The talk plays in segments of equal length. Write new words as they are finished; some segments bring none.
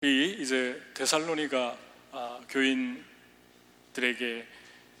이제 데살로니가 교인들에게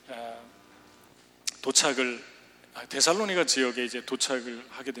데살로니가 지역에 이제 도착을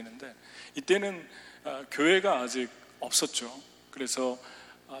하게 되는데, 이때는 교회가 아직 없었죠. 그래서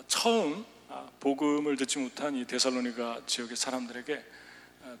처음 복음을 듣지 못한 이 데살로니가 지역의 사람들에게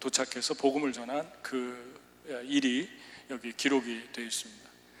도착해서 복음을 전한 그 일이 여기 기록이 되어 있습니다.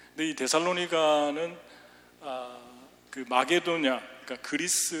 근데 이 데살로니가는 그 마게도냐, 그러니까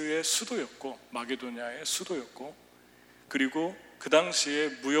그리스의 수도였고, 마게도냐의 수도였고, 그리고 그 당시에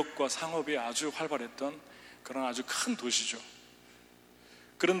무역과 상업이 아주 활발했던 그런 아주 큰 도시죠.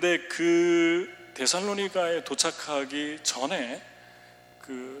 그런데 그 데살로니가에 도착하기 전에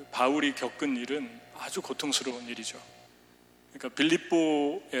그 바울이 겪은 일은 아주 고통스러운 일이죠. 그러니까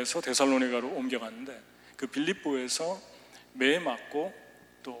빌립보에서 데살로니가로 옮겨갔는데, 그 빌립보에서 매에 맞고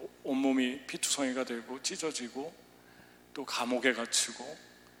또 온몸이 피투성이가 되고 찢어지고 또 감옥에 갇히고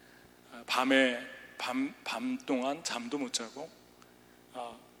밤 동안 잠도 못 자고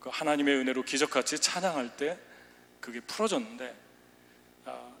그 하나님의 은혜로 기적같이 찬양할 때 그게 풀어졌는데,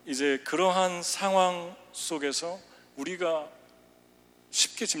 이제 그러한 상황 속에서 우리가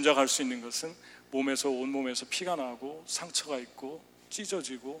쉽게 짐작할 수 있는 것은 온몸에서 피가 나고 상처가 있고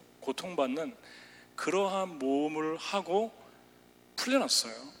찢어지고 고통받는 그러한 몸을 하고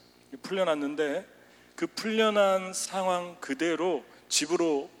풀려났어요. 풀려났는데 그 풀려난 상황 그대로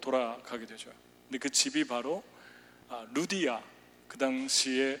집으로 돌아가게 되죠. 근데 그 집이 바로 루디아, 그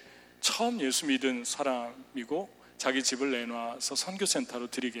당시에 처음 예수 믿은 사람이고 자기 집을 내놔서 선교센터로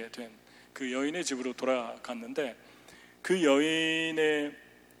드리게 된 그 여인의 집으로 돌아갔는데, 그 여인의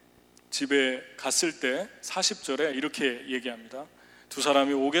집에 갔을 때 40절에 이렇게 얘기합니다. 두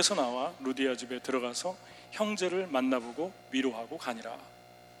사람이 옥에서 나와 루디아 집에 들어가서 형제를 만나보고 위로하고 가니라.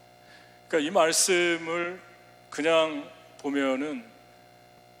 그러니까 이 말씀을 그냥 보면은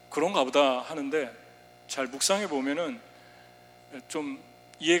그런가 보다 하는데, 잘 묵상해 보면은 좀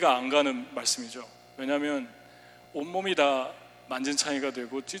이해가 안 가는 말씀이죠. 왜냐하면 온몸이 다 만진창이가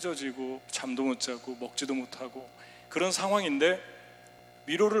되고 찢어지고 잠도 못 자고 먹지도 못하고 그런 상황인데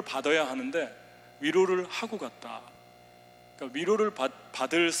위로를 받아야 하는데 위로를 하고 갔다. 그러니까 위로를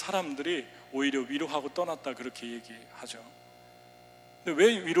받을 사람들이 오히려 위로하고 떠났다, 그렇게 얘기하죠. 근데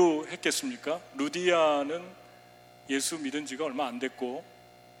왜 위로했겠습니까? 루디아는 예수 믿은 지가 얼마 안 됐고,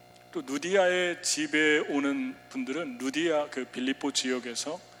 또 루디아의 집에 오는 분들은 루디아 그 빌립보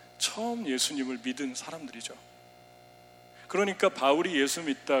지역에서 처음 예수님을 믿은 사람들이죠. 그러니까 바울이 예수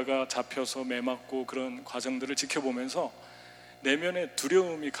믿다가 잡혀서 매 맞고 그런 과정들을 지켜보면서 내면에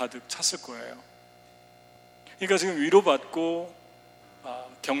두려움이 가득 찼을 거예요. 그러니까 지금 위로받고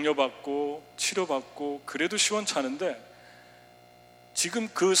격려받고 치료받고 그래도 시원찮은데, 지금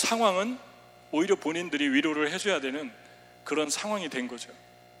그 상황은 오히려 본인들이 위로를 해줘야 되는 그런 상황이 된 거죠.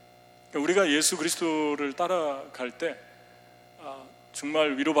 우리가 예수 그리스도를 따라갈 때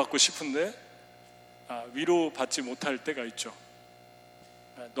정말 위로받고 싶은데 위로받지 못할 때가 있죠.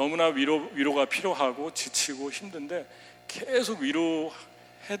 너무나 위로가 필요하고 지치고 힘든데 계속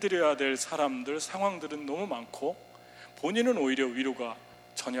위로해드려야 될 사람들, 상황들은 너무 많고 본인은 오히려 위로가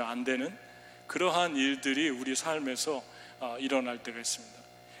전혀 안 되는 그러한 일들이 우리 삶에서 일어날 때가 있습니다.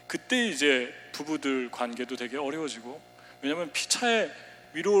 그때 이제 부부들 관계도 되게 어려워지고, 왜냐하면 피차에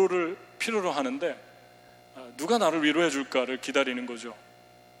위로를 필요로 하는데 누가 나를 위로해 줄까를 기다리는 거죠.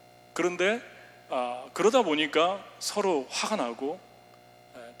 그런데 그러다 보니까 서로 화가 나고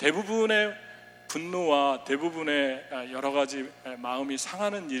대부분의 분노와 대부분의 여러 가지 마음이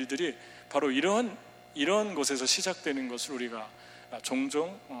상하는 일들이 바로 이런 곳에서 시작되는 것을 우리가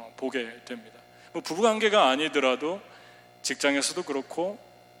종종 보게 됩니다. 부부관계가 아니더라도 직장에서도 그렇고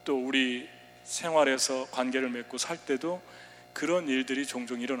또 우리 생활에서 관계를 맺고 살 때도 그런 일들이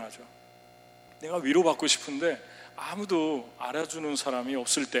종종 일어나죠. 내가 위로받고 싶은데 아무도 알아주는 사람이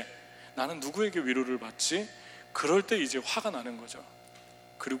없을 때 나는 누구에게 위로를 받지? 그럴 때 이제 화가 나는 거죠.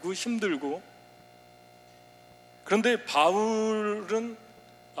 그리고 힘들고. 그런데 바울은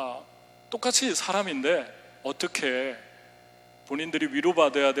똑같이 사람인데 어떻게 본인들이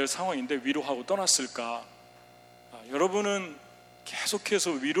위로받아야 될 상황인데 위로하고 떠났을까? 여러분은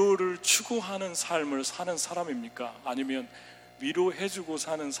계속해서 위로를 추구하는 삶을 사는 사람입니까? 아니면 위로해주고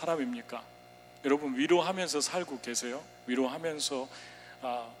사는 사람입니까? 여러분 위로하면서 살고 계세요? 위로하면서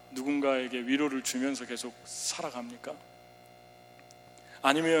누군가에게 위로를 주면서 계속 살아갑니까?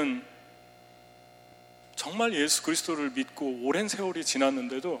 아니면 정말 예수 그리스도를 믿고 오랜 세월이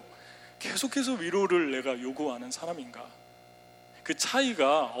지났는데도 계속해서 위로를 내가 요구하는 사람인가? 그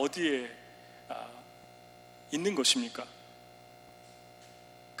차이가 어디에 있는 것입니까?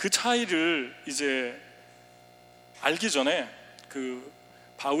 그 차이를 이제 알기 전에 그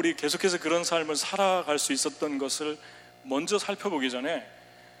바울이 계속해서 그런 삶을 살아갈 수 있었던 것을 먼저 살펴보기 전에,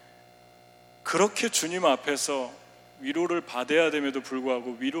 그렇게 주님 앞에서 위로를 받아야 됨에도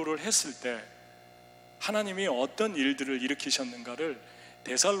불구하고 위로를 했을 때 하나님이 어떤 일들을 일으키셨는가를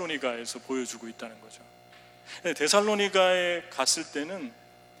데살로니가에서 보여주고 있다는 거죠. 데살로니가에 갔을 때는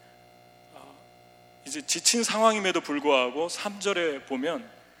이제 지친 상황임에도 불구하고 3절에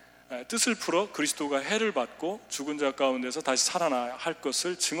보면 뜻을 풀어 그리스도가 해를 받고 죽은 자 가운데서 다시 살아나야 할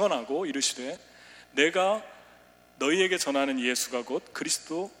것을 증언하고 이르시되 내가 너희에게 전하는 예수가 곧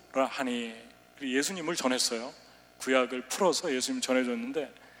그리스도라 하니, 예수님을 전했어요. 구약을 풀어서 예수님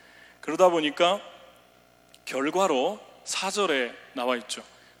전해줬는데, 그러다 보니까 결과로 4절에 나와 있죠.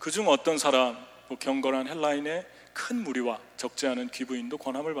 그중 어떤 사람, 경건한 헬라인의 큰 무리와 적지 않은 귀부인도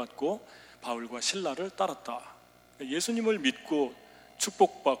권함을 받고 바울과 실라를 따랐다. 예수님을 믿고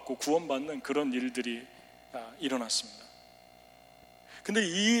축복받고 구원받는 그런 일들이 일어났습니다. 근데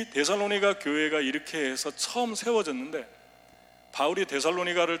이 데살로니가 교회가 이렇게 해서 처음 세워졌는데, 바울이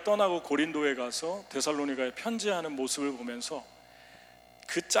데살로니가를 떠나고 고린도에 가서 데살로니가에 편지하는 모습을 보면서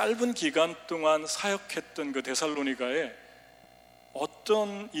그 짧은 기간 동안 사역했던 그 데살로니가에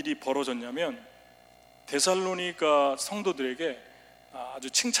어떤 일이 벌어졌냐면, 데살로니가 성도들에게 아주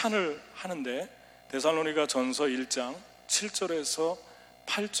칭찬을 하는데, 데살로니가 전서 1장 7절에서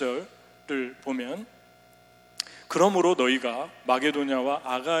 8절을 보면, 그러므로 너희가 마게도냐와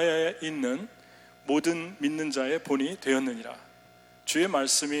아가야에 있는 모든 믿는 자의 본이 되었느니라. 주의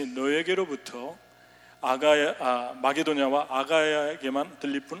말씀이 너에게로부터 마게도냐와 아가야에게만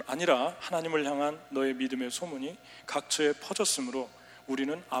들릴 뿐 아니라 하나님을 향한 너의 믿음의 소문이 각처에 퍼졌으므로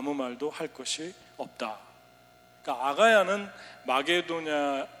우리는 아무 말도 할 것이 없다. 그러니까 아가야는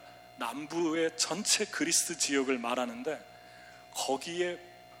마게도냐 남부의 전체 그리스 지역을 말하는데, 거기에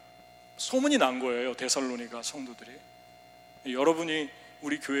소문이 난 거예요. 데살로니가 성도들이. 여러분이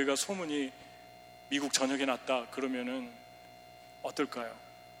우리 교회가 소문이 미국 전역에 났다 그러면은 어떨까요?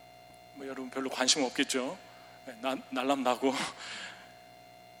 여러분 별로 관심 없겠죠. 날람나고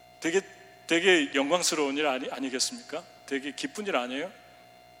되게 영광스러운 일 아니겠습니까? 되게 기쁜 일 아니에요?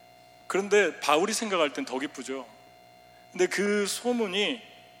 그런데 바울이 생각할 땐 더 기쁘죠. 근데 그 소문이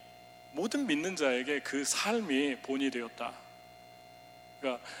모든 믿는 자에게 그 삶이 본이 되었다.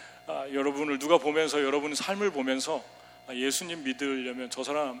 그러니까 여러분을 누가 보면서, 여러분의 삶을 보면서 예수님 믿으려면 저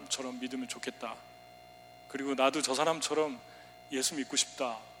사람처럼 믿으면 좋겠다, 그리고 나도 저 사람처럼 예수 믿고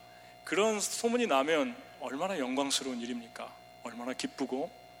싶다, 그런 소문이 나면 얼마나 영광스러운 일입니까? 얼마나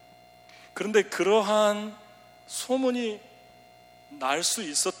기쁘고. 그런데 그러한 소문이 날 수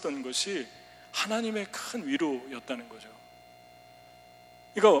있었던 것이 하나님의 큰 위로였다는 거죠.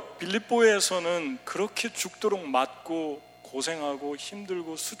 그러니까 빌립보에서는 그렇게 죽도록 맞고 고생하고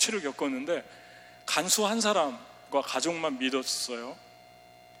힘들고 수치를 겪었는데 간수 한 사람과 가족만 믿었어요.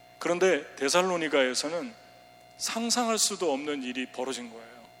 그런데 데살로니가에서는 상상할 수도 없는 일이 벌어진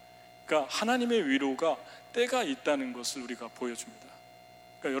거예요. 그러니까 하나님의 위로가 때가 있다는 것을 우리가 보여줍니다.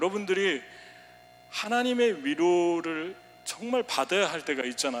 그러니까 여러분들이 하나님의 위로를 정말 받아야 할 때가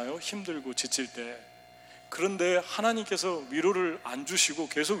있잖아요. 힘들고 지칠 때. 그런데 하나님께서 위로를 안 주시고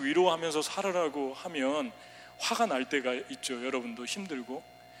계속 위로하면서 살아라고 하면 화가 날 때가 있죠. 여러분도 힘들고.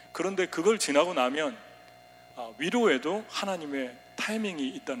 그런데 그걸 지나고 나면 위로에도 하나님의 타이밍이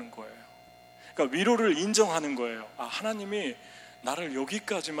있다는 거예요. 그러니까 위로를 인정하는 거예요. 하나님이 나를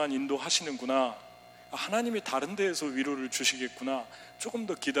여기까지만 인도하시는구나, 하나님이 다른 데에서 위로를 주시겠구나, 조금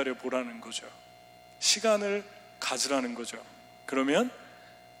더 기다려 보라는 거죠. 시간을 가지라는 거죠. 그러면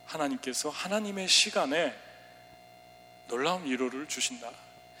하나님께서 하나님의 시간에 놀라운 위로를 주신다.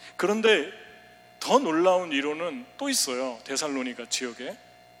 그런데 더 놀라운 위로는 또 있어요. 데살로니가 지역에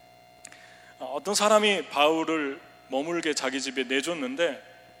어떤 사람이 바울을 머물게 자기 집에 내줬는데,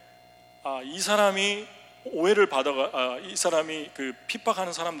 이 사람이 오해를 받아가 이 사람이 그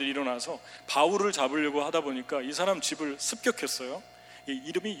핍박하는 사람들이 일어나서 바울을 잡으려고 하다 보니까 이 사람 집을 습격했어요.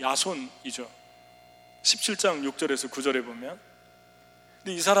 이름이 야손이죠. 17장 6절에서 9절에 보면.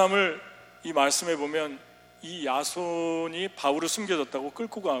 근데 이 사람을 이 말씀에 보면 이 야손이 바울을 숨겨졌다고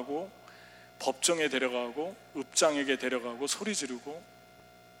끌고 가고 법정에 데려가고 읍장에게 데려가고 소리 지르고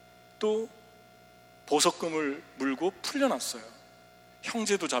또 보석금을 물고 풀려났어요.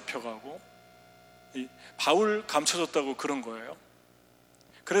 형제도 잡혀가고 바울 감춰졌다고 그런 거예요.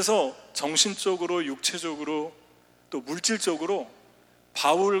 그래서 정신적으로 육체적으로 또 물질적으로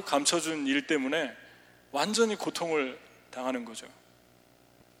바울 감춰준 일 때문에 완전히 고통을 당하는 거죠.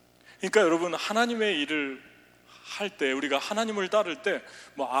 그러니까 여러분, 하나님의 일을 할 때, 우리가 하나님을 따를 때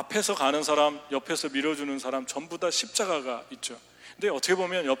앞에서 가는 사람, 옆에서 밀어주는 사람 전부 다 십자가가 있죠. 근데 어떻게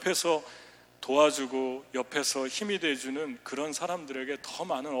보면 옆에서 도와주고 옆에서 힘이 돼주는 그런 사람들에게 더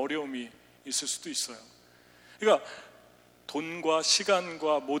많은 어려움이 있을 수도 있어요. 그러니까 돈과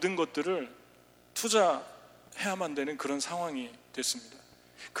시간과 모든 것들을 투자해야만 되는 그런 상황이 됐습니다.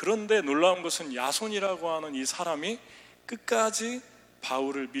 그런데 놀라운 것은 야손이라고 하는 이 사람이 끝까지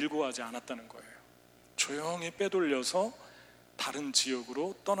바울을 밀고 가지 않았다는 거예요. 조용히 빼돌려서 다른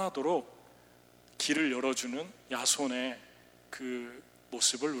지역으로 떠나도록 길을 열어주는 야손의 그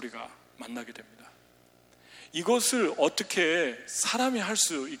모습을 우리가 만나게 됩니다. 이것을 어떻게 사람이 할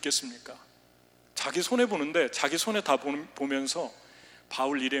수 있겠습니까? 자기 손해 보는데 자기 손에 다 보면서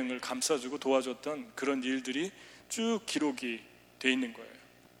바울 일행을 감싸주고 도와줬던 그런 일들이 쭉 기록이 돼 있는 거예요.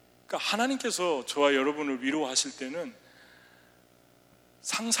 그러니까 하나님께서 저와 여러분을 위로하실 때는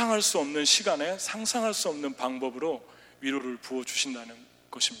상상할 수 없는 시간에 상상할 수 없는 방법으로 위로를 부어주신다는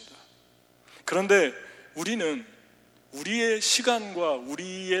것입니다. 그런데 우리는 우리의 시간과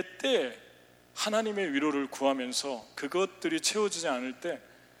우리의 때에 하나님의 위로를 구하면서 그것들이 채워지지 않을 때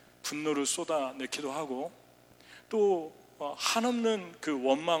분노를 쏟아내기도 하고, 또 한없는 그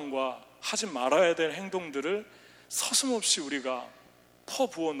원망과 하지 말아야 될 행동들을 서슴없이 우리가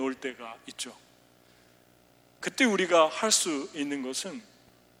퍼부어 놓을 때가 있죠. 그때 우리가 할 수 있는 것은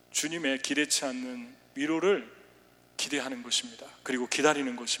주님의 기대치 않는 위로를 기대하는 것입니다. 그리고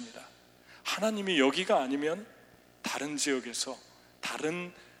기다리는 것입니다. 하나님이 여기가 아니면 다른 지역에서,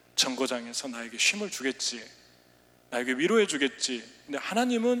 다른 정거장에서 나에게 쉼을 주겠지, 나에게 위로해 주겠지. 근데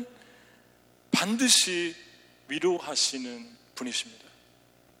하나님은 반드시 위로하시는 분이십니다.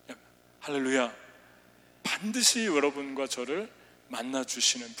 할렐루야. 반드시 여러분과 저를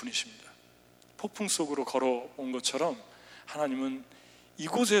만나주시는 분이십니다. 폭풍 속으로 걸어온 것처럼 하나님은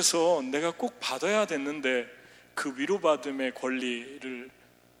이곳에서 내가 꼭 받아야 됐는데 그 위로받음의 권리를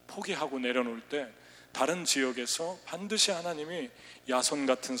포기하고 내려놓을 때 다른 지역에서 반드시 하나님이 야손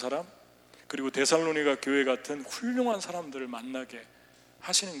같은 사람, 그리고 데살로니가 교회 같은 훌륭한 사람들을 만나게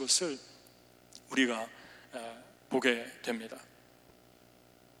하시는 것을 우리가 보게 됩니다.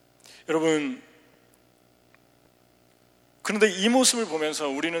 여러분, 그런데 이 모습을 보면서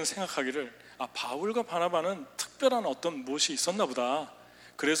우리는 생각하기를, 바울과 바나바는 특별한 어떤 무엇이 있었나 보다,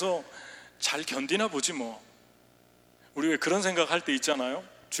 그래서 잘 견디나 보지 뭐. 우리 왜 그런 생각할 때 있잖아요.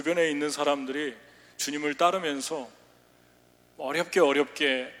 주변에 있는 사람들이 주님을 따르면서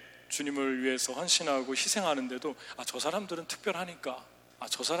어렵게 주님을 위해서 헌신하고 희생하는데도 저 사람들은 특별하니까,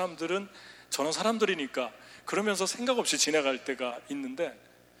 저 사람들은 저런 사람들이니까, 그러면서 생각 없이 지나갈 때가 있는데,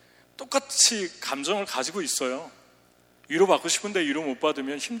 똑같이 감정을 가지고 있어요. 위로받고 싶은데 위로 못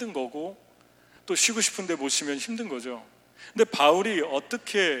받으면 힘든 거고, 또 쉬고 싶은데 못 쉬면 힘든 거죠. 근데 바울이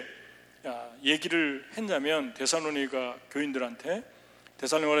어떻게 얘기를 했냐면, 데살로니가 교인들한테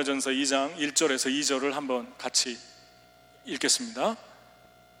데살로니가전서 2장 1절에서 2절을 한번 같이 읽겠습니다.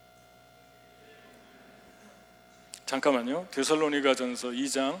 잠깐만요. 데살로니가전서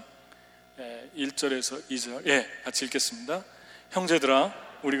 2장 1절에서 2절, 같이 읽겠습니다.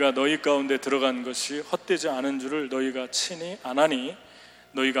 형제들아, 우리가 너희 가운데 들어간 것이 헛되지 않은 줄을 너희가 친히 아나니,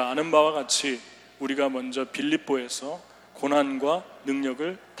 너희가 아는 바와 같이 우리가 먼저 빌립보에서 고난과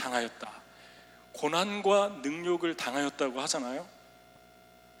능력을 당하였다. 고난과 능력을 당하였다고 하잖아요.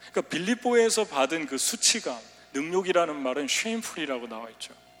 그러니까 빌립보에서 받은 그 수치감, 능력이라는 말은 쉐임풀이라고 나와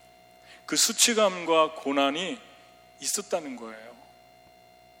있죠. 그 수치감과 고난이 있었다는 거예요.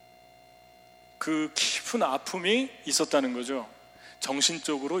 그 깊은 아픔이 있었다는 거죠.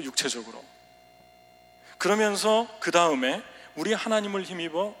 정신적으로, 육체적으로. 그러면서 그 다음에 우리 하나님을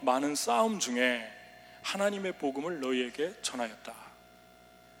힘입어 많은 싸움 중에 하나님의 복음을 너희에게 전하였다.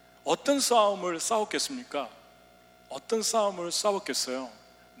 어떤 싸움을 싸웠겠습니까? 어떤 싸움을 싸웠겠어요?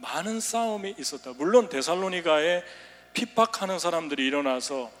 많은 싸움이 있었다. 물론 데살로니가에 핍박하는 사람들이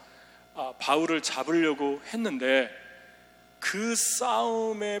일어나서 바울을 잡으려고 했는데, 그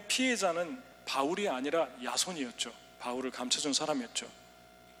싸움의 피해자는 바울이 아니라 야손이었죠. 바울을 감춰준 사람이었죠.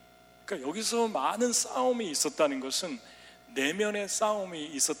 그러니까 여기서 많은 싸움이 있었다는 것은 내면의 싸움이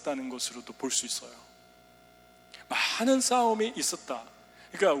있었다는 것으로도 볼 수 있어요. 많은 싸움이 있었다.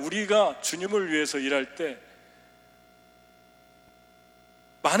 그러니까 우리가 주님을 위해서 일할 때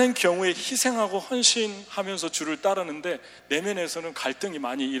많은 경우에 희생하고 헌신하면서 주를 따르는데 내면에서는 갈등이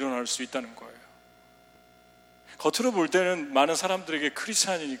많이 일어날 수 있다는 거예요. 겉으로 볼 때는 많은 사람들에게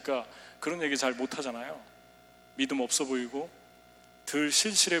크리스찬이니까 그런 얘기 잘 못하잖아요. 믿음 없어 보이고 덜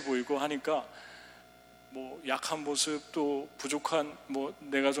신실해 보이고 하니까 약한 모습, 또 부족한,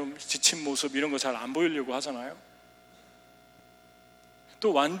 내가 좀 지친 모습, 이런 거 잘 안 보이려고 하잖아요.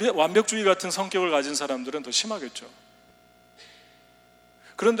 또 완벽주의 같은 성격을 가진 사람들은 더 심하겠죠.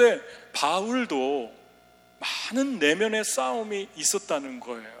 그런데 바울도 많은 내면의 싸움이 있었다는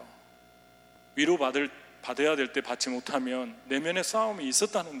거예요. 받아야 될 때 받지 못하면 내면의 싸움이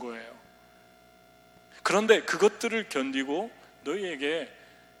있었다는 거예요. 그런데 그것들을 견디고 너희에게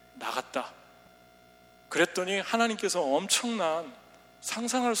나갔다. 그랬더니 하나님께서 엄청난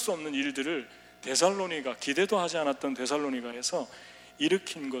상상할 수 없는 일들을 데살로니가, 기대도 하지 않았던 데살로니가에서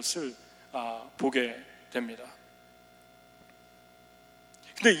일으킨 것을 보게 됩니다.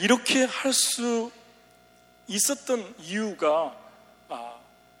 근데 이렇게 할 수 있었던 이유가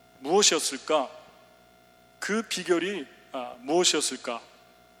무엇이었을까? 그 비결이 무엇이었을까?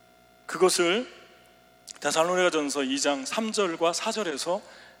 그것을 데살로니가전서 2장 3절과 4절에서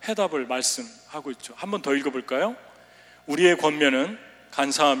해답을 말씀하고 있죠. 한 번 더 읽어볼까요? 우리의 권면은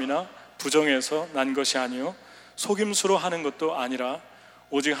간사함이나 부정에서 난 것이 아니요 속임수로 하는 것도 아니라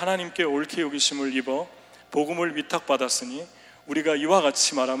오직 하나님께 옳게 여기심을 입어 복음을 위탁받았으니 우리가 이와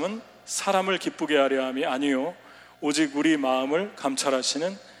같이 말하면 사람을 기쁘게 하려 함이 아니요 오직 우리 마음을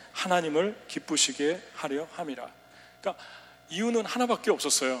감찰하시는 하나님을 기쁘시게 하려 함이라. 그러니까 이유는 하나밖에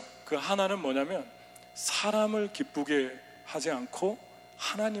없었어요. 그 하나는 뭐냐면 사람을 기쁘게 하지 않고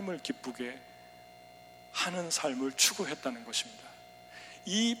하나님을 기쁘게 하는 삶을 추구했다는 것입니다.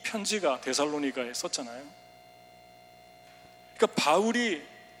 이 편지가 데살로니가에 썼잖아요. 그러니까 바울이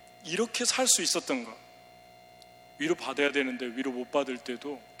이렇게 살 수 있었던 것, 위로 받아야 되는데 위로 못 받을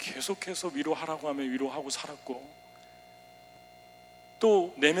때도 계속해서 위로하라고 하면 위로하고 살았고,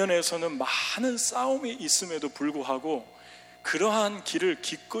 또 내면에서는 많은 싸움이 있음에도 불구하고 그러한 길을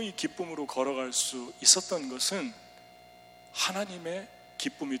기꺼이 기쁨으로 걸어갈 수 있었던 것은 하나님의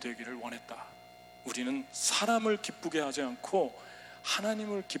기쁨이 되기를 원했다. 우리는 사람을 기쁘게 하지 않고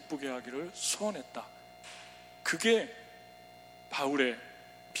하나님을 기쁘게 하기를 소원했다. 그게 바울의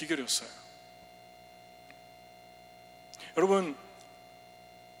비결이었어요. 여러분,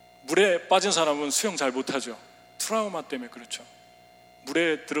 물에 빠진 사람은 수영 잘 못하죠. 트라우마 때문에 그렇죠.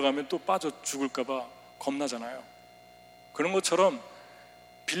 물에 들어가면 또 빠져 죽을까 봐 겁나잖아요. 그런 것처럼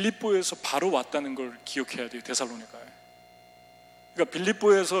빌립보에서 바로 왔다는 걸 기억해야 돼요. 데살로니가에. 그러니까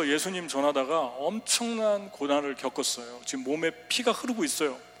빌립보에서 예수님 전하다가 엄청난 고난을 겪었어요. 지금 몸에 피가 흐르고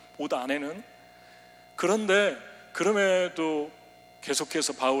있어요. 옷 안에는. 그런데 그럼에도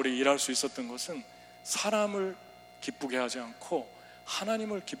계속해서 바울이 일할 수 있었던 것은 사람을 기쁘게 하지 않고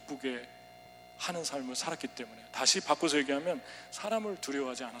하나님을 기쁘게 하는 삶을 살았기 때문에, 다시 바꿔서 얘기하면 사람을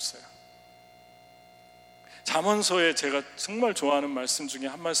두려워하지 않았어요. 잠언서에 제가 정말 좋아하는 말씀 중에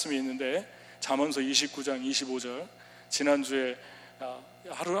한 말씀이 있는데, 잠언서 29장 25절, 지난주에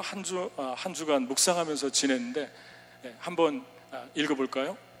한 주간 묵상하면서 지냈는데 한번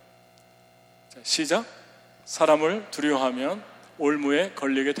읽어볼까요? 시작. 사람을 두려워하면 올무에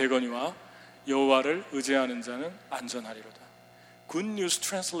걸리게 되거니와 여호와를 의지하는 자는 안전하리로다. Good News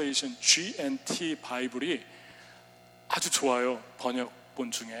Translation GNT 바이블이 아주 좋아요.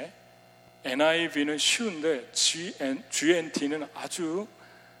 번역본 중에 NIV는 쉬운데 GNT는 아주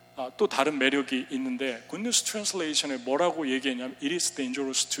또 다른 매력이 있는데, Good News Translation에 뭐라고 얘기했냐면 It is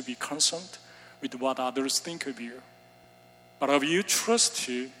dangerous to be concerned with what others think of you, but if you trust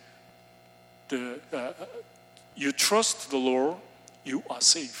the Lord, you are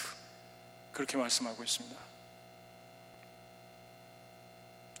safe. 그렇게 말씀하고 있습니다.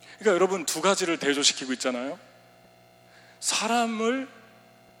 그러니까 여러분, 두 가지를 대조시키고 있잖아요. 사람을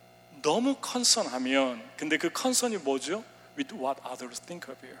너무 컨선하면, 근데 그 컨선이 뭐죠? With what others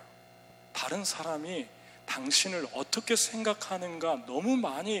think of you. 다른 사람이 당신을 어떻게 생각하는가 너무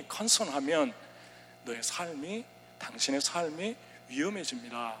많이 컨선하면 당신의 삶이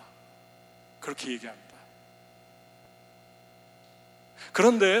위험해집니다. 그렇게 얘기합니다.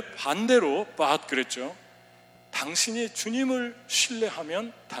 그런데 반대로 그랬죠. 당신이 주님을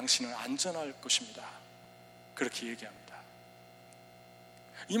신뢰하면 당신은 안전할 것입니다. 그렇게 얘기합니다.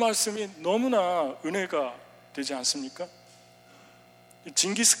 이 말씀이 너무나 은혜가 되지 않습니까?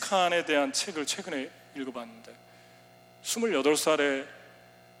 징기스칸에 대한 책을 최근에 읽어봤는데, 28살에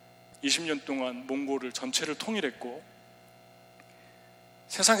 20년 동안 몽골을 전체를 통일했고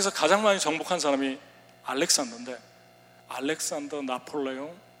세상에서 가장 많이 정복한 사람이 알렉산더인데, 알렉산더,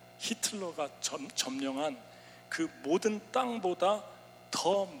 나폴레옹, 히틀러가 점령한 그 모든 땅보다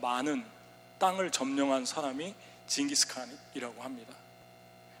더 많은 땅을 점령한 사람이 징기스칸이라고 합니다.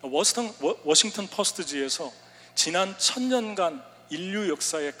 워싱턴 포스트지에서 지난 1000년간 인류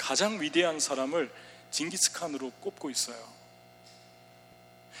역사의 가장 위대한 사람을 징기스칸으로 꼽고 있어요.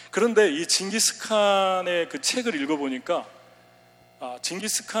 그런데 이 징기스칸의 그 책을 읽어보니까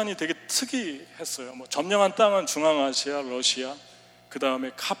징기스칸이 되게 특이했어요. 점령한 땅은 중앙아시아, 러시아, 그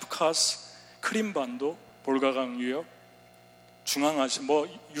다음에 카프카스, 크림반도, 볼가강 유역, 중앙아시아,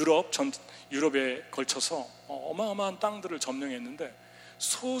 유럽에 걸쳐서 어마어마한 땅들을 점령했는데,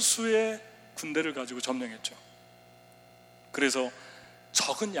 소수의 군대를 가지고 점령했죠. 그래서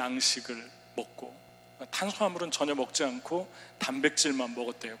적은 양식을 먹고 탄수화물은 전혀 먹지 않고 단백질만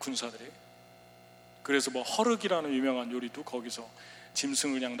먹었대요, 군사들이. 그래서 뭐 허륵이라는 유명한 요리도 거기서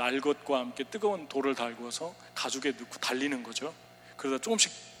짐승을 그냥 날 것과 함께 뜨거운 돌을 달구어서 가죽에 넣고 달리는 거죠. 그러다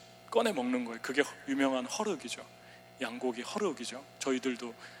조금씩 꺼내 먹는 거예요. 그게 유명한 허륵이죠. 양고기 허륵이죠.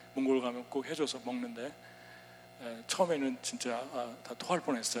 저희들도 몽골 가면 꼭 해줘서 먹는데 처음에는 진짜 다 토할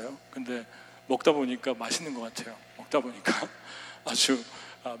뻔했어요. 근데 먹다 보니까 맛있는 것 같아요. 먹다 보니까 아주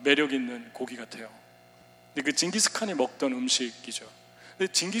매력 있는 고기 같아요. 근데 그 징기스칸이 먹던 음식이죠.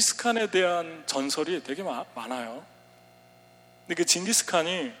 근데 징기스칸에 대한 전설이 되게 많아요. 근데 그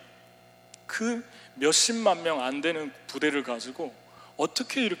징기스칸이 그 몇십만 명 안 되는 부대를 가지고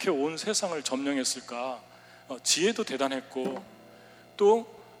어떻게 이렇게 온 세상을 점령했을까? 지혜도 대단했고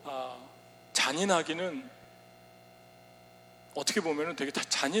또 잔인하기는 어떻게 보면 되게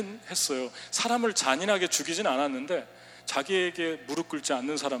잔인했어요. 사람을 잔인하게 죽이진 않았는데 자기에게 무릎 꿇지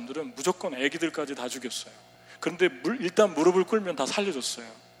않는 사람들은 무조건 애기들까지 다 죽였어요. 그런데 일단 무릎을 꿇으면 다 살려줬어요.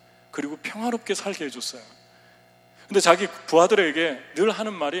 그리고 평화롭게 살게 해줬어요. 근데 자기 부하들에게 늘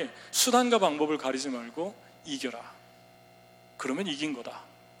하는 말이 수단과 방법을 가리지 말고 이겨라. 그러면 이긴 거다.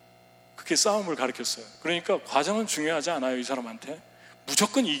 그렇게 싸움을 가르쳤어요. 그러니까 과정은 중요하지 않아요. 이 사람한테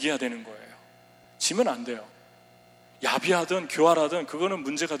무조건 이겨야 되는 거예요. 지면 안 돼요. 야비하든 교활하든 그거는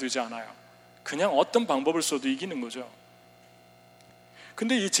문제가 되지 않아요. 그냥 어떤 방법을 써도 이기는 거죠.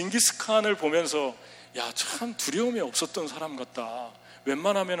 근데 이 징기스칸을 보면서 야, 참 두려움이 없었던 사람 같다.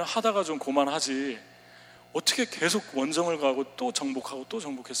 웬만하면 하다가 좀 고만하지 어떻게 계속 원정을 가고 또 정복하고 또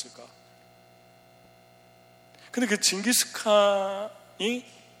정복했을까? 근데 그 징기스칸이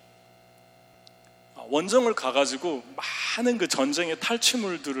원정을 가가지고 많은 그 전쟁의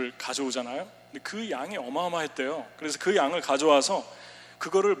탈취물들을 가져오잖아요. 근데 그 양이 어마어마했대요. 그래서 그 양을 가져와서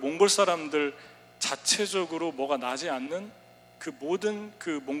그거를 몽골 사람들 자체적으로 뭐가 나지 않는 그 모든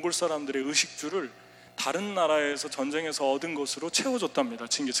그 몽골 사람들의 의식주를 다른 나라에서 전쟁에서 얻은 것으로 채워줬답니다,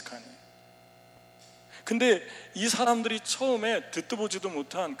 징기스칸이. 근데 이 사람들이 처음에 듣도 보지도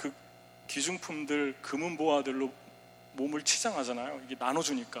못한 그 기중품들, 금은보화들로 몸을 치장하잖아요. 이게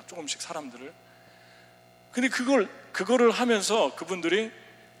나눠주니까 조금씩 사람들을. 근데 그거를 하면서 그분들이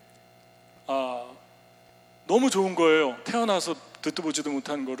너무 좋은 거예요. 태어나서 듣도 보지도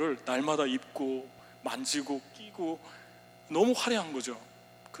못한 거를 날마다 입고 만지고 끼고 너무 화려한 거죠.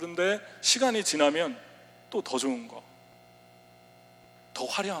 그런데 시간이 지나면 또 더 좋은 거, 더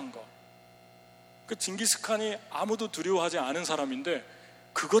화려한 거. 그 징기스칸이 아무도 두려워하지 않은 사람인데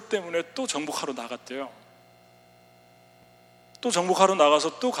그것 때문에 또 정복하러 나갔대요. 또 정복하러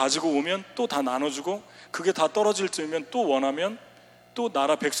나가서 또 가지고 오면 또 다 나눠주고 그게 다 떨어질 쯤이면 또 원하면 또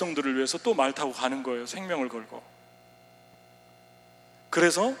나라 백성들을 위해서 또 말 타고 가는 거예요. 생명을 걸고.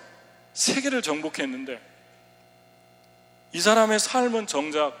 그래서 세계를 정복했는데 이 사람의 삶은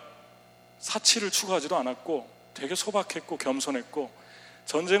정작 사치를 추구하지도 않았고 되게 소박했고 겸손했고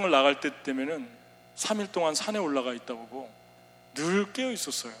전쟁을 나갈 때 되면은 3일 동안 산에 올라가 있다 보고 늘 깨어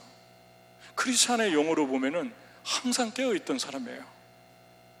있었어요. 크리스찬의 용어로 보면은 항상 깨어 있던 사람이에요.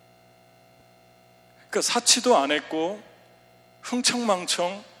 그러니까 사치도 안 했고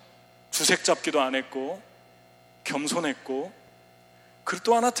흥청망청 주색 잡기도 안 했고 겸손했고, 그리고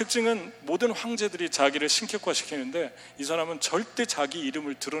또 하나 특징은 모든 황제들이 자기를 신격화시키는데 이 사람은 절대 자기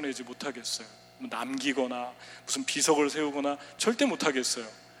이름을 드러내지 못하겠어요. 남기거나 무슨 비석을 세우거나 절대 못하겠어요.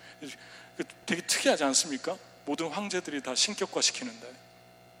 되게 특이하지 않습니까? 모든 황제들이 다 신격화시키는데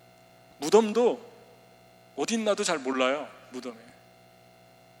무덤도 어딨나도 잘 몰라요. 무덤에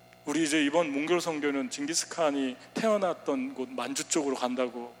우리 이제 이번 몽골 선교는 징기스칸이 태어났던 곳 만주 쪽으로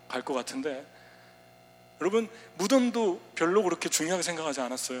간다고 갈 것 같은데 여러분 무덤도 별로 그렇게 중요하게 생각하지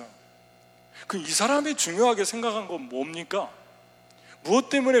않았어요. 이 사람이 중요하게 생각한 건 뭡니까? 무엇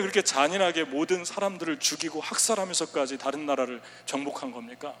때문에 그렇게 잔인하게 모든 사람들을 죽이고 학살하면서까지 다른 나라를 정복한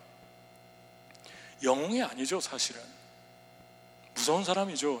겁니까? 영웅이 아니죠. 사실은 무서운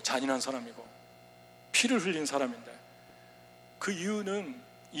사람이죠. 잔인한 사람이고 피를 흘린 사람인데 그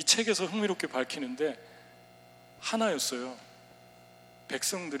이유는 이 책에서 흥미롭게 밝히는데 하나였어요.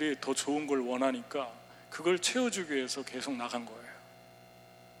 백성들이 더 좋은 걸 원하니까 그걸 채워주기 위해서 계속 나간 거예요.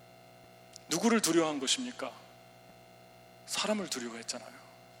 누구를 두려워한 것입니까? 사람을 두려워했잖아요.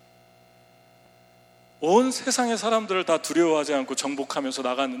 온 세상의 사람들을 다 두려워하지 않고 정복하면서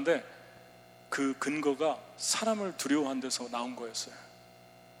나갔는데 그 근거가 사람을 두려워한 데서 나온 거였어요.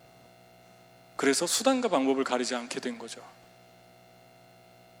 그래서 수단과 방법을 가리지 않게 된 거죠.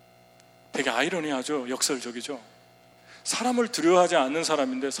 되게 아이러니하죠. 역설적이죠. 사람을 두려워하지 않는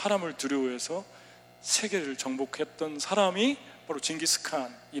사람인데 사람을 두려워해서 세계를 정복했던 사람이 바로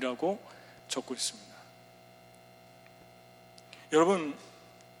징기스칸이라고 적고 있습니다. 여러분,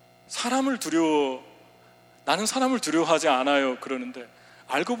 나는 사람을 두려워하지 않아요 그러는데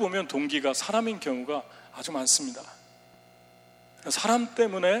알고 보면 동기가 사람인 경우가 아주 많습니다. 사람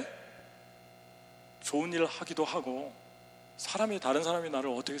때문에 좋은 일을 하기도 하고, 다른 사람이 나를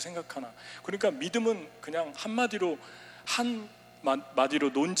어떻게 생각하나. 그러니까 믿음은 그냥 한마디로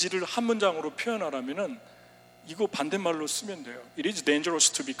논지를 한 문장으로 표현하라면은 이거 반대말로 쓰면 돼요. It is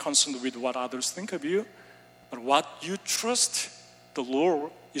dangerous to be concerned with what others think of you, but what you trust the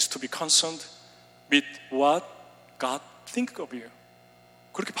Lord is to be concerned with what God think of you.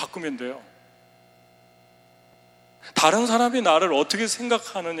 그렇게 바꾸면 돼요. 다른 사람이 나를 어떻게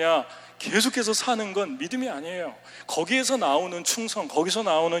생각하느냐 계속해서 사는 건 믿음이 아니에요. 거기에서 나오는 충성, 거기서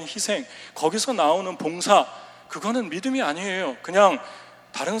나오는 희생, 거기서 나오는 봉사, 그거는 믿음이 아니에요. 그냥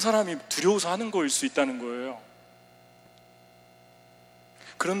다른 사람이 두려워서 하는 거일 수 있다는 거예요.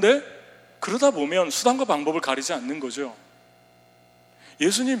 그런데 그러다 보면 수단과 방법을 가리지 않는 거죠.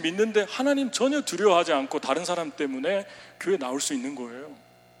 예수님 믿는데 하나님 전혀 두려워하지 않고 다른 사람 때문에 교회 나올 수 있는 거예요.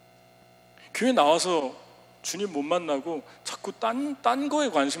 교회 나와서 주님 못 만나고 자꾸 딴 거에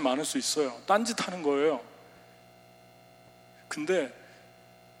관심 많을 수 있어요. 딴짓 하는 거예요. 근데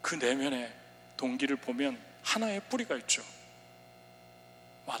그 내면의 동기를 보면 하나의 뿌리가 있죠.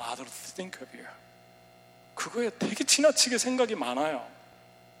 What others think of you. 그거에 되게 지나치게 생각이 많아요.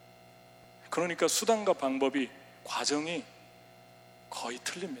 그러니까 수단과 방법이, 과정이 거의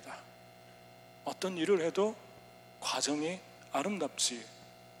틀립니다. 어떤 일을 해도 과정이 아름답지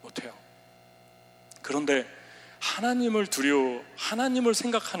못해요. 그런데 하나님을 하나님을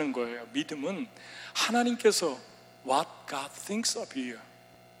생각하는 거예요. 믿음은 하나님께서 What God thinks of you,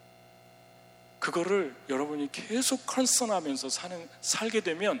 그거를 여러분이 계속 컨선하면서 살게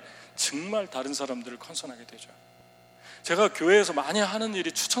되면 정말 다른 사람들을 컨선하게 되죠. 제가 교회에서 많이 하는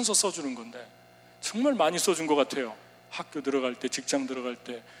일이 추천서 써주는 건데 정말 많이 써준 것 같아요. 학교 들어갈 때, 직장 들어갈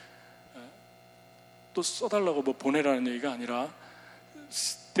때 또 써달라고 뭐 보내라는 얘기가 아니라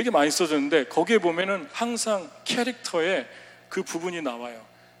되게 많이 써줬는데 거기에 보면은 항상 캐릭터에 그 부분이 나와요.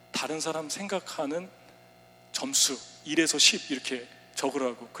 다른 사람 생각하는 점수 1에서 10 이렇게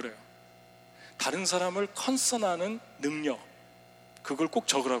적으라고 그래요. 다른 사람을 컨선하는 능력, 그걸 꼭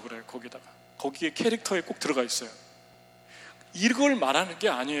적으라고 그래요. 거기에 캐릭터에 꼭 들어가 있어요. 이걸 말하는 게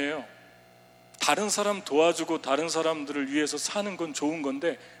아니에요. 다른 사람 도와주고 다른 사람들을 위해서 사는 건 좋은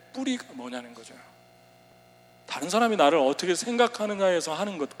건데 뿌리가 뭐냐는 거죠. 다른 사람이 나를 어떻게 생각하느냐에서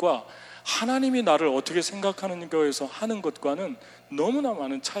하는 것과 하나님이 나를 어떻게 생각하는가에서 하는 것과는 너무나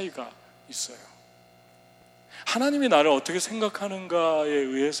많은 차이가 있어요. 하나님이 나를 어떻게 생각하는가에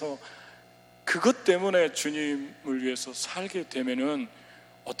의해서 그것 때문에 주님을 위해서 살게 되면은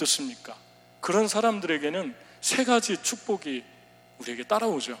어떻습니까? 그런 사람들에게는 세 가지 축복이 우리에게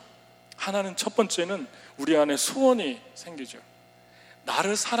따라오죠. 하나는, 첫 번째는 우리 안에 소원이 생기죠.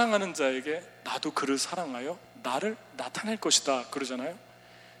 나를 사랑하는 자에게 나도 그를 사랑하여 나를 나타낼 것이다 그러잖아요.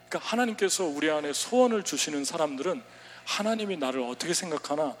 그러니까 하나님께서 우리 안에 소원을 주시는 사람들은 하나님이 나를 어떻게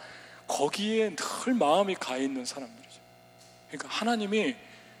생각하나 거기에 늘 마음이 가 있는 사람들이죠. 그러니까 하나님이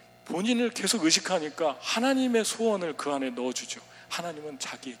본인을 계속 의식하니까 하나님의 소원을 그 안에 넣어주죠. 하나님은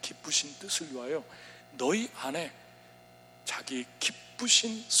자기의 기쁘신 뜻을 위하여 너희 안에 자기의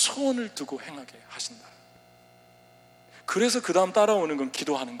기쁘신 소원을 두고 행하게 하신다. 그래서 그 다음 따라오는 건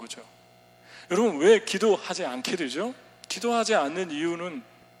기도하는 거죠. 여러분, 왜 기도하지 않게 되죠? 기도하지 않는 이유는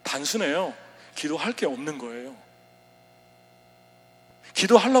단순해요. 기도할 게 없는 거예요.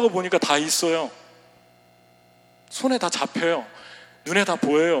 기도하려고 보니까 다 있어요. 손에 다 잡혀요. 눈에 다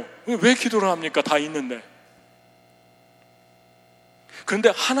보여요. 왜 기도를 합니까? 다 있는데. 그런데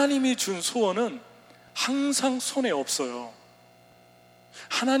하나님이 준 소원은 항상 손에 없어요.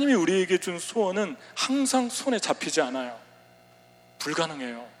 하나님이 우리에게 준 소원은 항상 손에 잡히지 않아요.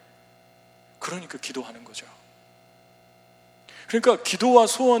 불가능해요. 그러니까 기도하는 거죠. 그러니까 기도와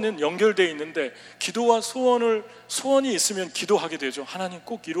소원은 연결되어 있는데 기도와 소원이 있으면 기도하게 되죠. 하나님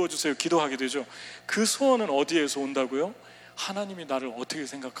꼭 이루어주세요. 기도하게 되죠. 그 소원은 어디에서 온다고요? 하나님이 나를 어떻게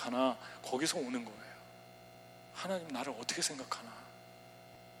생각하나 거기서 오는 거예요. 하나님 나를 어떻게 생각하나.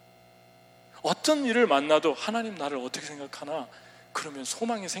 어떤 일을 만나도 하나님 나를 어떻게 생각하나 그러면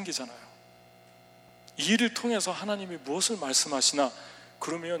소망이 생기잖아요. 이 일을 통해서 하나님이 무엇을 말씀하시나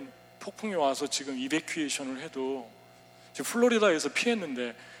그러면 폭풍이 와서 지금 이베큐에이션을 해도 지금 플로리다에서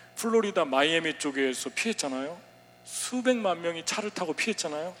피했는데 플로리다 마이애미 쪽에서 피했잖아요. 수백만 명이 차를 타고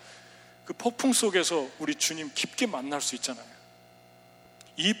피했잖아요. 그 폭풍 속에서 우리 주님 깊게 만날 수 있잖아요.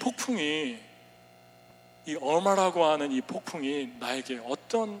 이 폭풍이, 이 얼마라고 하는 이 폭풍이 나에게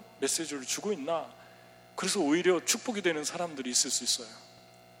어떤 메시지를 주고 있나? 그래서 오히려 축복이 되는 사람들이 있을 수 있어요.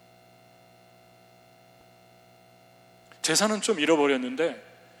 재산은 좀 잃어버렸는데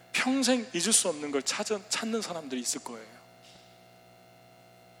평생 잊을 수 없는 걸 찾는 사람들이 있을 거예요.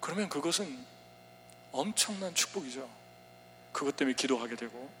 그러면 그것은 엄청난 축복이죠. 그것 때문에 기도하게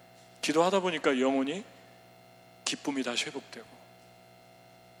되고, 기도하다 보니까 영혼이 기쁨이 다시 회복되고,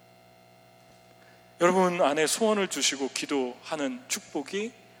 여러분 안에 소원을 주시고 기도하는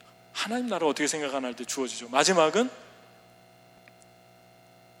축복이 하나님 나라 어떻게 생각하나 할 때 주어지죠. 마지막은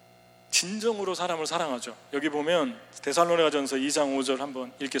진정으로 사람을 사랑하죠. 여기 보면 데살로니가전서 2장 5절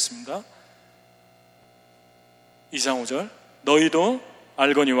한번 읽겠습니다. 2장 5절, 너희도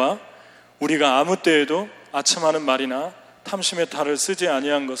알거니와 우리가 아무 때에도 아첨하는 말이나 탐심의 탈을 쓰지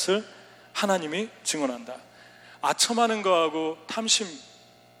아니한 것을 하나님이 증언한다. 아첨하는 거하고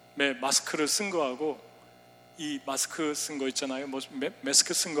탐심의 마스크를 쓴 거하고, 이 마스크 쓴 거 있잖아요.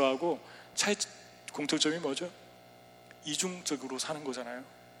 마스크 쓴 거하고 공통점이 뭐죠? 이중적으로 사는 거잖아요.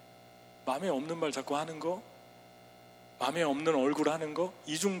 마음에 없는 말 자꾸 하는 거, 마음에 없는 얼굴 하는 거,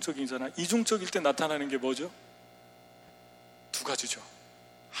 이중적이잖아요. 이중적일 때 나타나는 게 뭐죠? 두 가지죠.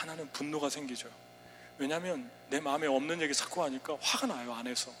 하나는 분노가 생기죠. 왜냐하면 내 마음에 없는 얘기 자꾸 하니까 화가 나요,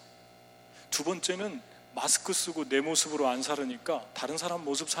 안에서. 두 번째는 마스크 쓰고 내 모습으로 안 살으니까, 다른 사람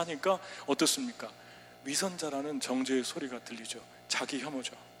모습 사니까 어떻습니까? 위선자라는 정죄의 소리가 들리죠. 자기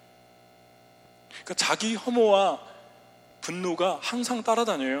혐오죠. 그러니까 자기 혐오와 분노가 항상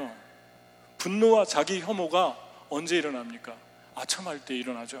따라다녀요. 분노와 자기 혐오가 언제 일어납니까? 아첨할 때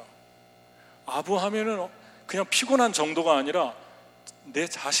일어나죠. 아부하면은 그냥 피곤한 정도가 아니라 내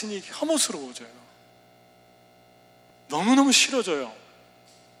자신이 혐오스러워져요. 너무너무 싫어져요.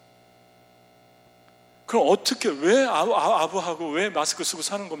 그럼 어떻게, 왜 아부하고 왜 마스크 쓰고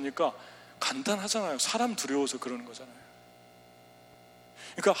사는 겁니까? 간단하잖아요. 사람 두려워서 그러는 거잖아요.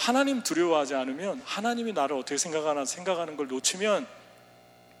 그러니까 하나님 두려워하지 않으면, 하나님이 나를 어떻게 생각하는 걸 놓치면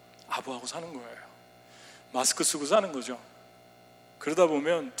아부하고 사는 거예요. 마스크 쓰고 사는 거죠. 그러다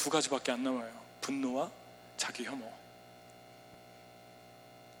보면 두 가지밖에 안 남아요. 분노와 자기 혐오.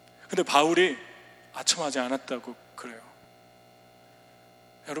 근데 바울이 아첨하지 않았다고 그래요.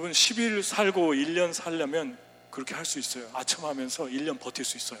 여러분 10일 살고 1년 살려면 그렇게 할 수 있어요. 아첨하면서 1년 버틸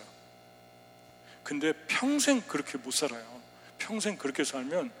수 있어요. 근데 평생 그렇게 못 살아요. 평생 그렇게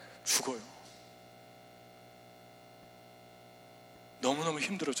살면 죽어요. 너무너무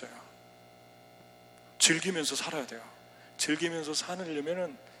힘들어져요. 즐기면서 살아야 돼요. 즐기면서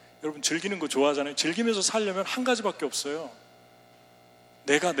살려면은, 여러분 즐기는 거 좋아하잖아요. 즐기면서 살려면 한 가지밖에 없어요.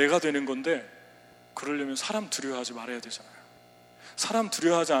 내가 되는 건데, 그러려면 사람 두려워하지 말아야 되잖아요. 사람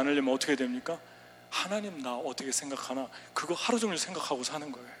두려워하지 않으려면 어떻게 됩니까? 하나님 나 어떻게 생각하나, 그거 하루 종일 생각하고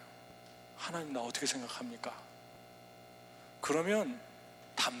사는 거예요. 하나님 나 어떻게 생각합니까? 그러면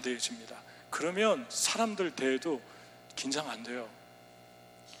담대해집니다. 그러면 사람들 대해도 긴장 안 돼요.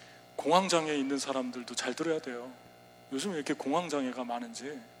 공황장애 있는 사람들도 잘 들어야 돼요. 요즘 왜 이렇게 공황장애가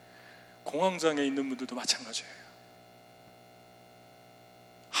많은지. 공황장애 있는 분들도 마찬가지예요.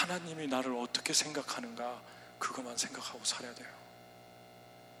 하나님이 나를 어떻게 생각하는가, 그것만 생각하고 살아야 돼요.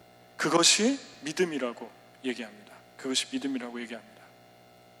 그것이 믿음이라고 얘기합니다. 그것이 믿음이라고 얘기합니다.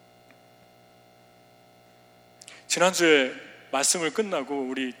 지난주에 말씀을 끝나고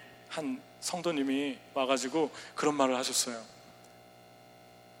우리 한 성도님이 와가지고 그런 말을 하셨어요.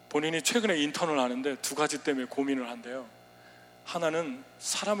 본인이 최근에 인턴을 하는데 두 가지 때문에 고민을 한대요. 하나는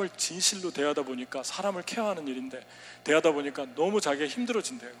사람을 진실로 대하다 보니까, 사람을 케어하는 일인데 대하다 보니까 너무 자기가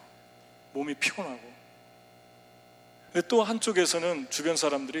힘들어진대요. 몸이 피곤하고. 근데 또 한쪽에서는 주변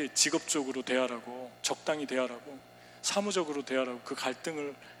사람들이 직업적으로 대하라고, 적당히 대하라고, 사무적으로 대하라고, 그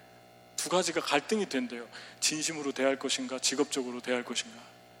갈등을, 두 가지가 갈등이 된대요. 진심으로 대할 것인가, 직업적으로 대할 것인가.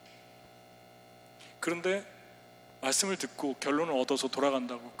 그런데 말씀을 듣고 결론을 얻어서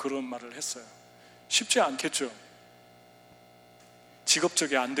돌아간다고 그런 말을 했어요. 쉽지 않겠죠.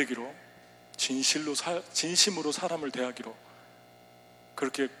 직업적이 안 되기로, 진심으로 사람을 대하기로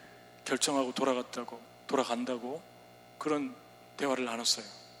그렇게 결정하고 돌아간다고 그런 대화를 나눴어요.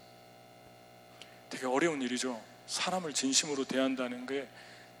 되게 어려운 일이죠. 사람을 진심으로 대한다는 게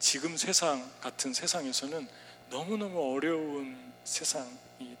지금 세상 같은 세상에서는 너무너무 어려운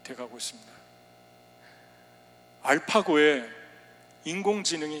세상이 돼가고 있습니다. 알파고에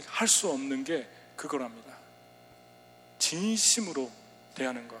인공지능이 할 수 없는 게 그거랍니다. 진심으로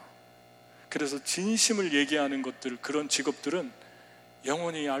대하는 거. 그래서 진심을 얘기하는 것들, 그런 직업들은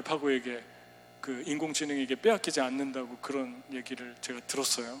영원히 알파고에게, 그 인공지능에게 빼앗기지 않는다고 그런 얘기를 제가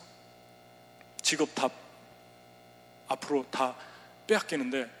들었어요. 직업 다 앞으로 다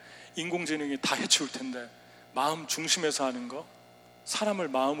빼앗기는데 인공지능이 다 해치울 텐데, 마음 중심에서 하는 거, 사람을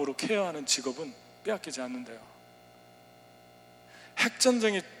마음으로 케어하는 직업은 빼앗기지 않는데요.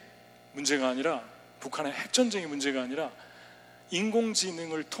 핵전쟁이 문제가 아니라 북한의 핵전쟁이 문제가 아니라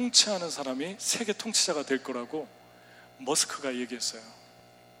인공지능을 통치하는 사람이 세계 통치자가 될 거라고 머스크가 얘기했어요.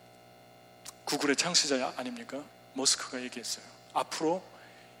 구글의 창시자 아닙니까? 머스크가 얘기했어요. 앞으로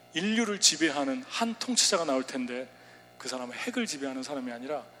인류를 지배하는 한 통치자가 나올 텐데 그 사람은 핵을 지배하는 사람이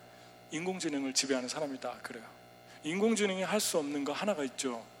아니라 인공지능을 지배하는 사람이다 그래요. 인공지능이 할 수 없는 거 하나가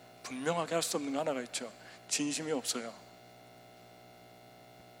있죠. 분명하게 할 수 없는 거 하나가 있죠. 진심이 없어요.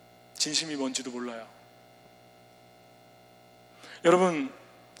 진심이 뭔지도 몰라요. 여러분,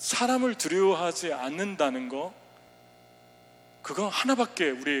 사람을 두려워하지 않는다는 거, 그건 하나밖에,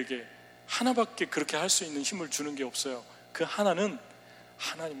 우리에게 하나밖에 그렇게 할 수 있는 힘을 주는 게 없어요. 그 하나는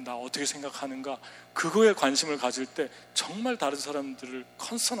하나님 나 어떻게 생각하는가, 그거에 관심을 가질 때 정말 다른 사람들을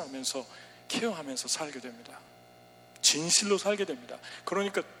컨선하면서 케어하면서 살게 됩니다. 진실로 살게 됩니다.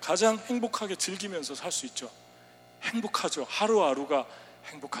 그러니까 가장 행복하게 즐기면서 살 수 있죠. 행복하죠. 하루하루가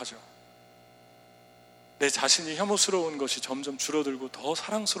행복하죠. 내 자신이 혐오스러운 것이 점점 줄어들고 더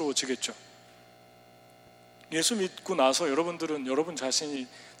사랑스러워지겠죠. 예수 믿고 나서 여러분들은 여러분 자신이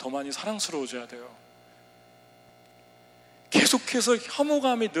더 많이 사랑스러워져야 돼요. 계속해서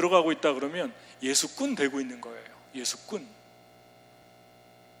혐오감이 늘어가고 있다 그러면 예수꾼 되고 있는 거예요. 예수꾼.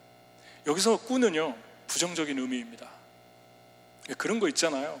 여기서 꾼은요, 부정적인 의미입니다. 그런 거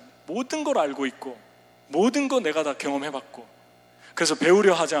있잖아요. 모든 걸 알고 있고 모든 거 내가 다 경험해봤고 그래서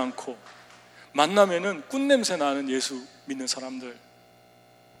배우려 하지 않고 만나면은 꾼 냄새 나는 예수 믿는 사람들,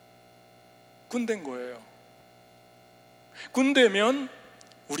 꾼 된 거예요. 꾼 되면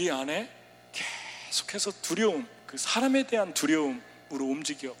우리 안에 계속해서 두려움, 그 사람에 대한 두려움으로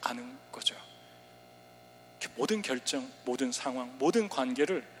움직여 가는 거죠. 모든 결정, 모든 상황, 모든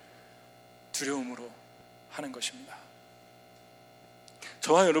관계를 두려움으로 하는 것입니다.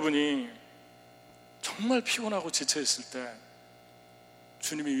 저와 여러분이 정말 피곤하고 지쳐있을 때,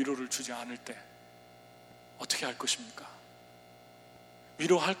 주님이 위로를 주지 않을 때 어떻게 할 것입니까?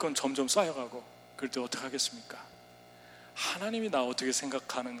 위로할 건 점점 쌓여가고 그럴 때 어떻게 하겠습니까? 하나님이 나 어떻게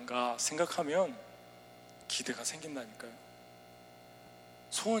생각하는가 생각하면 기대가 생긴다니까요.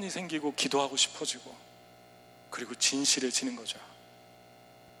 소원이 생기고 기도하고 싶어지고 그리고 진실해지는 거죠.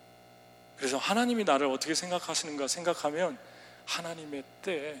 그래서 하나님이 나를 어떻게 생각하시는가 생각하면 하나님의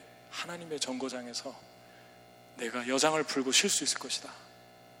때에 하나님의 정거장에서 내가 여장을 풀고 쉴 수 있을 것이다.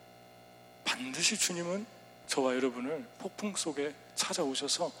 반드시 주님은 저와 여러분을 폭풍 속에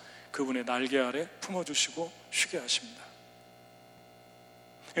찾아오셔서 그분의 날개 아래 품어주시고 쉬게 하십니다.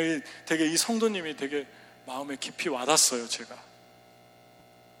 되게 이 성도님이 되게 마음에 깊이 와닿았어요. 제가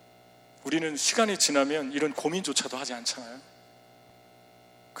우리는 시간이 지나면 이런 고민조차도 하지 않잖아요.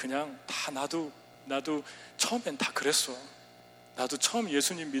 그냥 다 나도 처음엔 다 그랬어. 나도 처음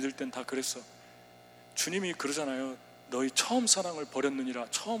예수님 믿을 땐 다 그랬어. 주님이 그러잖아요. 너희 처음 사랑을 버렸느니라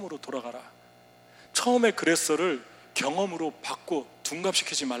처음으로 돌아가라. 처음에 그랬어를 경험으로 바꿔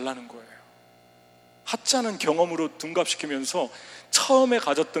둔갑시키지 말라는 거예요. 하찮은 경험으로 둔갑시키면서 처음에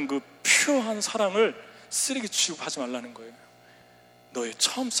가졌던 그 퓨어한 사랑을 쓰레기 취급하지 말라는 거예요. 너의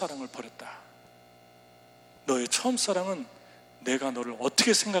처음 사랑을 버렸다. 너의 처음 사랑은 내가 너를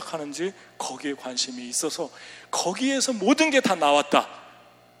어떻게 생각하는지 거기에 관심이 있어서 거기에서 모든 게 다 나왔다.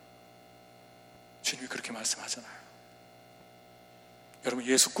 주님이 그렇게 말씀하잖아요. 여러분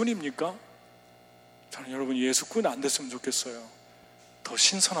예수꾼입니까? 저는 여러분 예수꾼 안 됐으면 좋겠어요. 더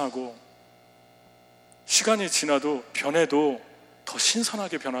신선하고 시간이 지나도 변해도 더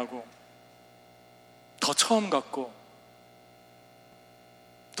신선하게 변하고 더 처음 같고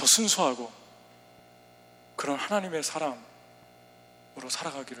더 순수하고 그런 하나님의 사람으로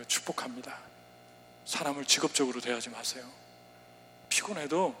살아가기를 축복합니다. 사람을 직업적으로 대하지 마세요.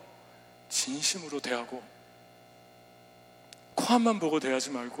 피곤해도 진심으로 대하고 코앞만 보고 대하지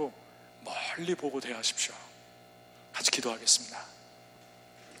말고 멀리 보고 대하십시오. 같이 기도하겠습니다.